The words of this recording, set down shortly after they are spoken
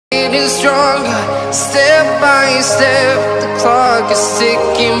getting stronger, step by step. The clock is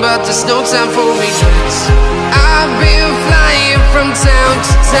ticking, but there's no time for regrets. I've been flying from town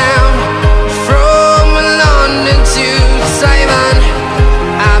to town, from London to Taiwan.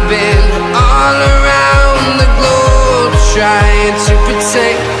 I've been all around the globe, trying to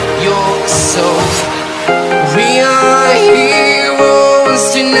protect your soul. We are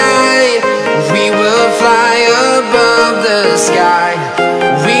heroes tonight. We will fly above the sky.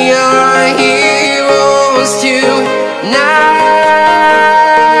 We are heroes tonight.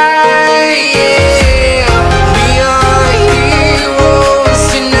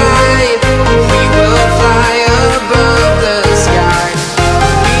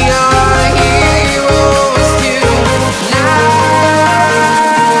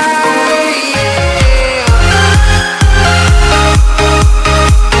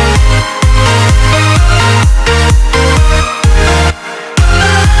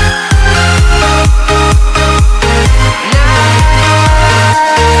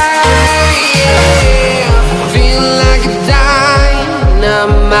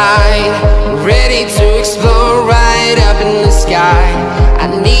 Ready to explore right up in the sky. I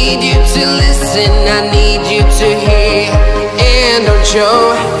need you to listen, I need you to hear, and don't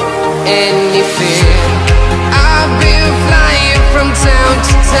show any fear. I've been flying from town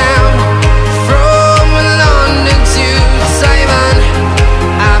to town, from London to Taiwan.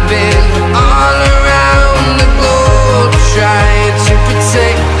 I've been all around the globe, trying to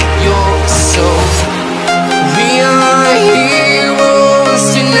protect your soul. We are heroes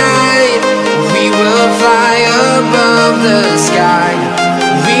tonight. We will fly above the sky.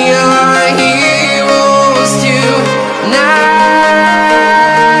 We are heroes tonight.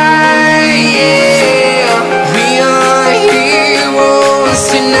 Yeah. We are heroes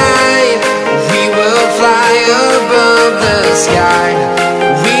tonight. We will fly above the sky.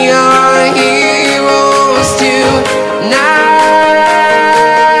 We are heroes tonight.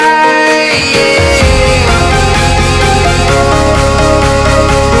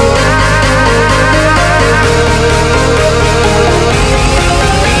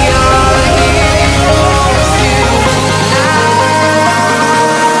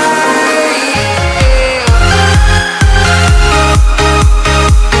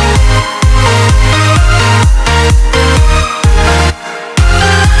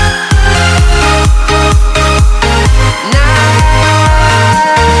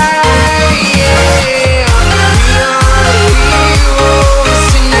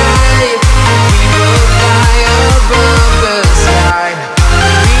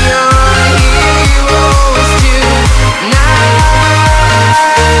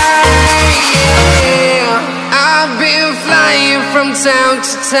 Town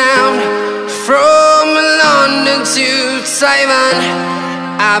to town, from London to Taiwan.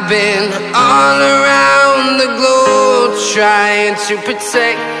 I've been all around the globe, trying to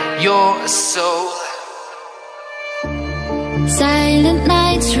protect your soul. Silent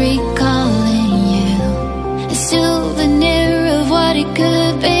nights recalling you. It's too